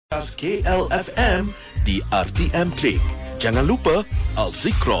KLFM di RTM Klik. Jangan lupa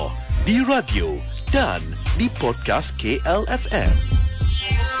Zikra di radio dan di podcast KLFM.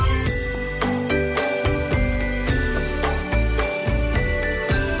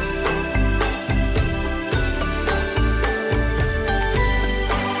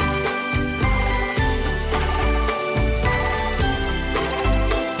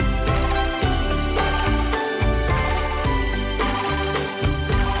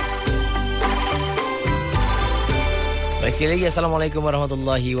 Sekali lagi, Assalamualaikum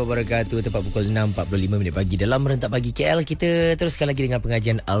warahmatullahi wabarakatuh. Tepat pukul 6.45 pagi dalam Rentak Pagi KL. Kita teruskan lagi dengan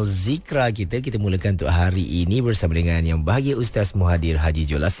pengajian Al-Zikra kita. Kita mulakan untuk hari ini bersama dengan yang bahagia Ustaz Muhadir Haji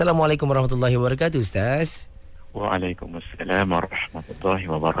Jol. Assalamualaikum warahmatullahi wabarakatuh, Ustaz. Waalaikumsalam warahmatullahi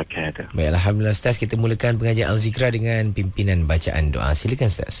wabarakatuh. Baik, Alhamdulillah Ustaz, kita mulakan pengajian Al-Zikra dengan pimpinan bacaan doa. Silakan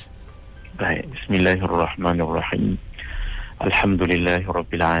Ustaz. Baik, bismillahirrahmanirrahim.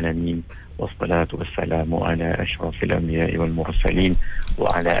 Alhamdulillahirabbil alamin. Wassalatu wassalamu ala asyrafil anbiya'i wal mursalin wa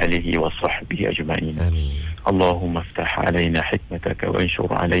ala alihi wa sahbihi ajma'in. Amin. Allahumma aftah alaina hikmataka wa anshur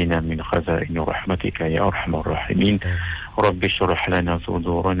alaina min khazain rahmatika ya arhamar rahimin. Rabbi shrah lana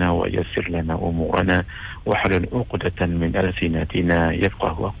sudurana wa yassir lana umurana wa halul 'uqdatan min alsinatina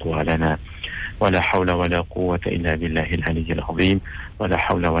yafqahu aqwalana. ولا حول ولا قوة إلا بالله العلي العظيم ولا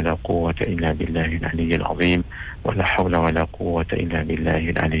حول ولا قوة إلا بالله العلي العظيم ولا حول ولا قوة إلا بالله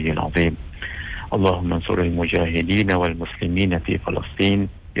العلي العظيم. اللهم انصر المجاهدين والمسلمين في فلسطين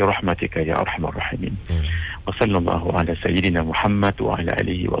برحمتك يا أرحم الراحمين. وصلى الله على سيدنا محمد وعلى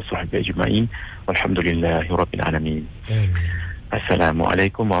آله وصحبه أجمعين والحمد لله رب العالمين. السلام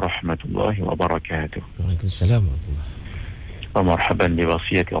عليكم ورحمة الله وبركاته. وعليكم السلام ورحمة الله. ومرحبا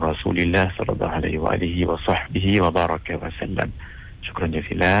بوصية رسول الله صلى الله عليه وآله وصحبه وبارك وسلم. Syukran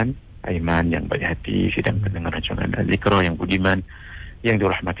jazilan. Aiman yang baik hati sedang mendengar rancangan Zikra yang budiman yang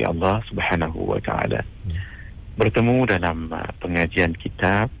dirahmati Allah Subhanahu wa taala. Bertemu dalam pengajian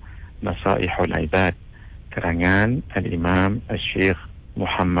kitab Nasaihul Ibad karangan Al-Imam Al-Syekh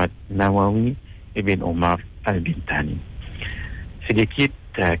Muhammad Nawawi Ibn Umar Al-Bintani. Sedikit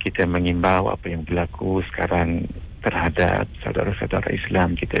kita mengimbau apa yang berlaku sekarang terhadap saudara-saudara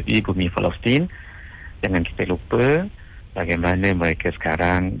Islam kita di bumi Palestin. Jangan kita lupa bagaimana mereka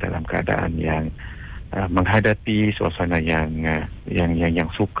sekarang dalam keadaan yang menghadapi suasana yang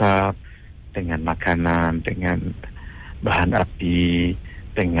sukar, dengan makanan, dengan bahan api,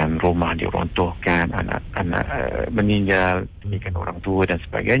 dengan rumah diruntuhkan, anak-anak meninggal, demikian orang tua dan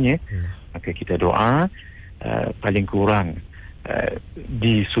sebagainya. Maka kita doa paling kurang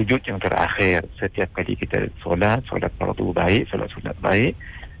di sujud yang terakhir setiap kali kita solat fardu baik, solat sunat baik,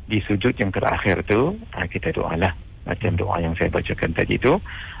 di sujud yang terakhir tu kita doalah macam doa yang saya bacakan tadi tu,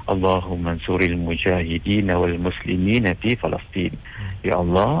 Allahumma ansuril mujahidin wal muslimin fi Palestin. Ya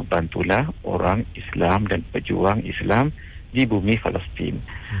Allah, bantulah orang Islam dan pejuang Islam di bumi Palestin.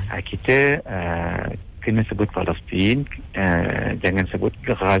 Kita kena sebut Palestin, jangan sebut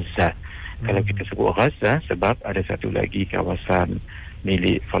Gaza. Kalau kita sebut Gaza, sebab ada satu lagi kawasan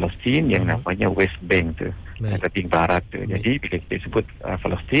milik Palestin yang namanya West Bank tu, tepi barat tu. Jadi bila kita sebut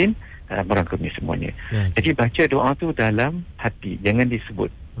Palestin, merangkumi semuanya. Jadi baca doa tu dalam hati, jangan disebut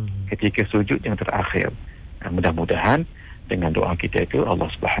ketika sujud yang terakhir. Mudah-mudahan dengan doa kita itu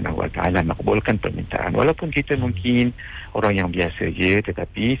Allah Subhanahu wa taala makbulkan permintaan. Walaupun kita mungkin orang yang biasa je,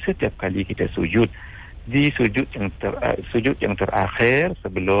 tetapi setiap kali kita sujud, di sujud yang terakhir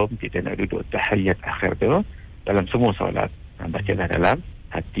sebelum kita nak duduk tahiyat akhir tu, dalam semua solat, bacalah dalam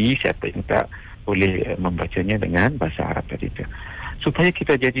hati. Siapa yang tak boleh membacanya dengan bahasa Arab tadi tu, supaya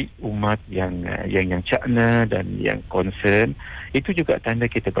kita jadi umat yang cakna dan yang concern. Itu juga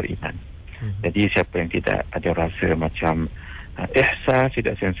tanda kita beriman. Jadi siapa yang tidak ada rasa macam ihsas,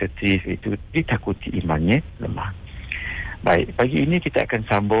 tidak sensitif, itu ditakuti imannya lemah. Baik, pagi ini kita akan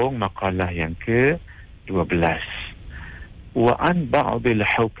sambung makalah yang ke-12. Wa an ba'dil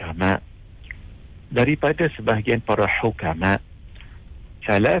hukama, daripada sebahagian para hukama,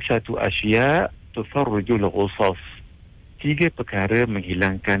 salasatu asya' tufarrijul ghusas, 3 perkara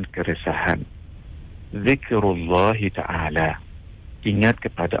menghilangkan keresahan. Zikrullah ta'ala, ingat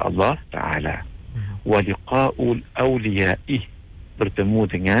kepada Allah ta'ala. Wa liqa'ul awliya'i, bertemu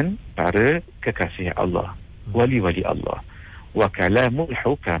dengan para kekasih Allah, wali-wali Allah. Wa kalamul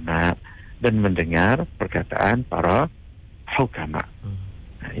hukama, dan mendengar perkataan para hukama.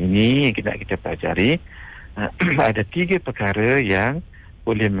 Ini kita pelajari. Ada 3 perkara yang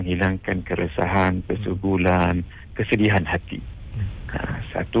boleh menghilangkan keresahan, kesugulan, kesedihan hati.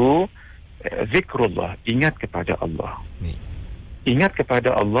 Satu, zikrullah, ingat kepada Allah. Ingat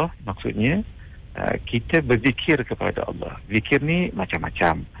kepada Allah maksudnya kita berzikir kepada Allah. Zikir ni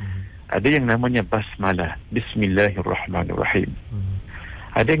macam-macam. Ada yang namanya basmalah, bismillahirrahmanirrahim.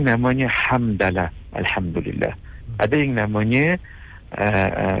 Ada yang namanya hamdalah, alhamdulillah. Ada yang namanya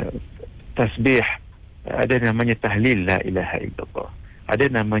tasbih, ada yang namanya tahlil, la ilaha illallah. Ada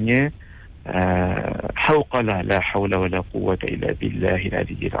namanya hauqalah, la hawla wa la quwwata illa billahil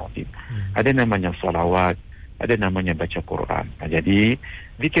aliyyil azim. Ada namanya salawat, ada namanya baca Quran. Jadi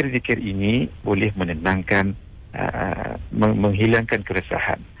zikir-zikir ini boleh menenangkan, menghilangkan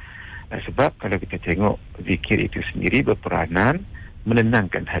keresahan. Sebab kalau kita tengok, zikir itu sendiri berperanan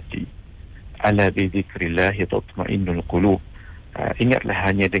menenangkan hati. Ala bi dzikrillahi tatma'innul qulub. Ingatlah,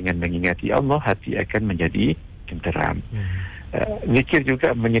 hanya dengan mengingati Allah, hati akan menjadi tenteram. Zikir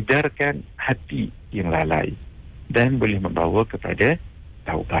juga menyedarkan hati yang lalai dan boleh membawa kepada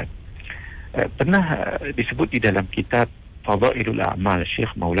taubat. Pernah disebut di dalam kitab Fadailul A'mal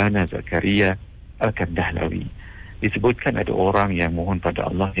Syekh Maulana Zakaria Al-Kandahlawi, disebutkan ada orang yang mohon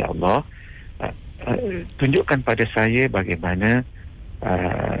pada Allah, ya Allah, tunjukkan pada saya bagaimana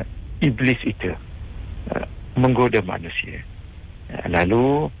iblis itu menggoda manusia.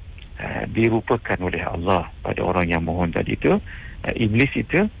 Lalu dirupakan oleh Allah pada orang yang mohon tadi itu, iblis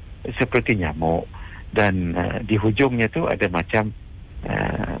itu seperti nyamuk, dan di hujungnya tu ada macam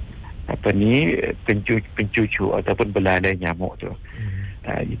pencucu ataupun belalai nyamuk tu.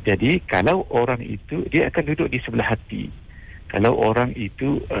 Jadi kalau orang itu, dia akan duduk di sebelah hati. Kalau orang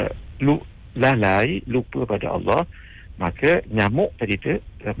itu lalai, lupa pada Allah, maka nyamuk tadi tu,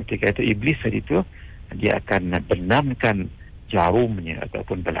 ketika itu iblis tadi tu, dia akan benamkan jarumnya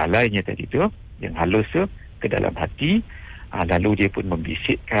ataupun belalainya tadi tu, yang halus tu, ke dalam hati. Lalu dia pun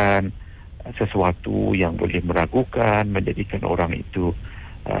membisikkan sesuatu yang boleh meragukan, menjadikan orang itu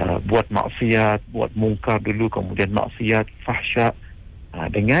buat maksiat, buat mungkar dulu, kemudian maksiat, fahsya,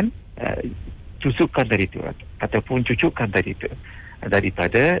 dengan tusukan dari itu ataupun cucukan dari itu,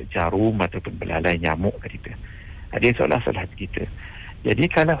 daripada jarum ataupun belalai nyamuk tadi itu. Dia seolah-olah kita. Jadi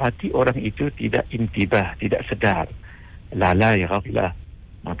kalau hati orang itu tidak intibah, tidak sedar, lalai, ghaflah,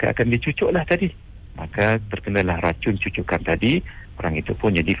 maka akan dicucuklah tadi. Maka terkenalah racun cucukan tadi, orang itu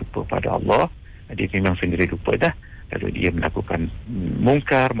pun jadi lupa pada Allah. Dia memang sendiri lupa dah, lalu dia melakukan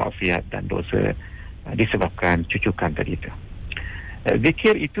mungkar, maksiat dan dosa disebabkan cucukan tadi itu.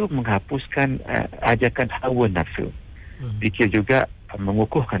 Zikir itu menghapuskan ajakan hawa nafsu. Zikir juga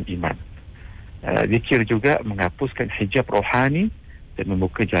mengukuhkan iman. Zikir juga menghapuskan hijab rohani dan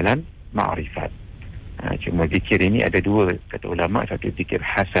membuka jalan ma'rifat. Cuma zikir ini ada dua, kata ulama. Satu zikir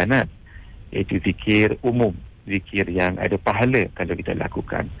hasanat, iaitu zikir umum, zikir yang ada pahala kalau kita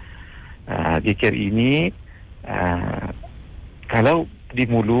lakukan. Zikir ini kalau di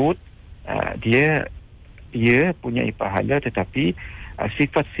mulut, dia punya pahala, tetapi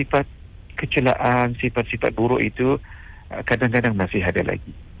sifat-sifat kecelaan, sifat-sifat buruk itu kadang-kadang masih ada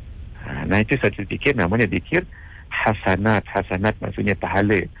lagi. Nah, itu satu zikir, namanya zikir hasanat. Hasanat maksudnya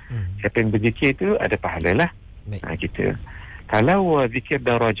pahala. Siapa yang berzikir itu ada pahala lah. Kita. Kalau zikir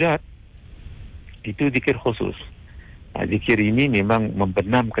darajat, itu zikir khusus. Zikir ini memang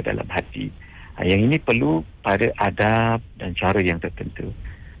membenam ke dalam hati. Yang ini perlu pada adab dan cara yang tertentu.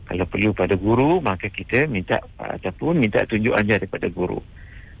 Kalau perlu pada guru, maka kita minta ataupun minta tunjukan daripada guru.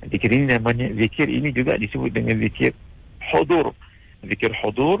 Zikir ini namanya, zikir ini juga disebut dengan zikir hudur. Zikir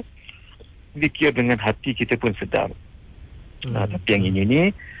hudur, zikir dengan hati kita pun sedar. Tapi yang ini ni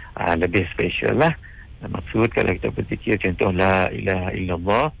lebih special lah. Maksud kalau kita berzikir, contoh la ilaha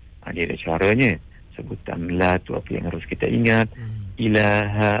illallah, dia ada caranya. Sebutan la tu apa yang harus kita ingat.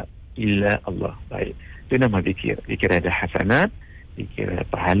 Ilaha illa Allah. Baik, itu nama zikir. Zikir ada hasanat, zikir ada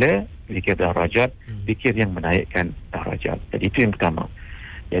pahala, zikir darajat, zikir yang menaikkan darajat. Jadi itu yang pertama.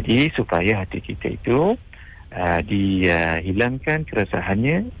 Jadi supaya hati kita itu dihilangkan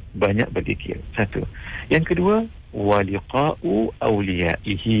keresahannya, banyak berzikir. Satu. Yang kedua, waliqa'u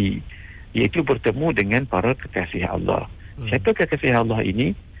awliyaihi, iaitu bertemu dengan para kekasih Allah. Siapa kekasih Allah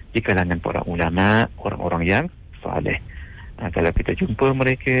ini? Di kalangan para ulama, orang-orang yang saleh. Kalau kita jumpa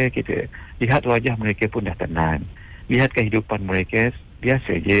mereka, kita lihat wajah mereka pun dah tenang. Lihat kehidupan mereka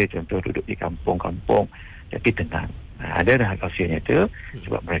biasa je, contoh duduk di kampung-kampung tapi tenang. Ada rahasianya itu,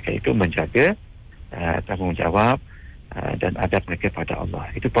 sebab mereka itu menjaga tanggungjawab dan adab mereka pada Allah.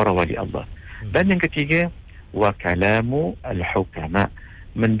 Itu para wali Allah. Dan yang ketiga, wa kalamu al-hukama,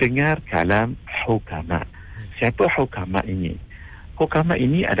 mendengar kalam hukama. Siapa hukama ini? Hukama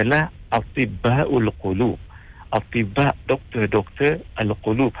ini adalah atibbaul qulub. Atibba, doktor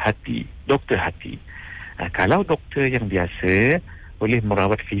al-qulub, hati, doktor hati. Kalau doktor yang biasa boleh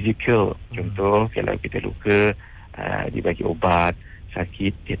merawat fizikal, contoh kalau kita luka dibagi obat,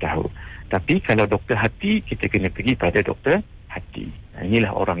 sakit, dia tahu. Tapi kalau doktor hati, kita kena pergi pada doktor hati.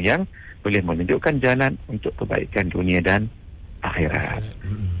 Inilah orang yang boleh menunjukkan jalan untuk kebaikan dunia dan akhirat.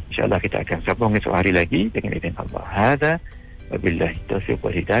 InsyaAllah kita akan sambung esok hari lagi dengan izin Allah. Hada wabillahi taufiq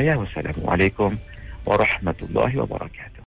wal hidayah. Wassalamualaikum warahmatullahi wabarakatuh.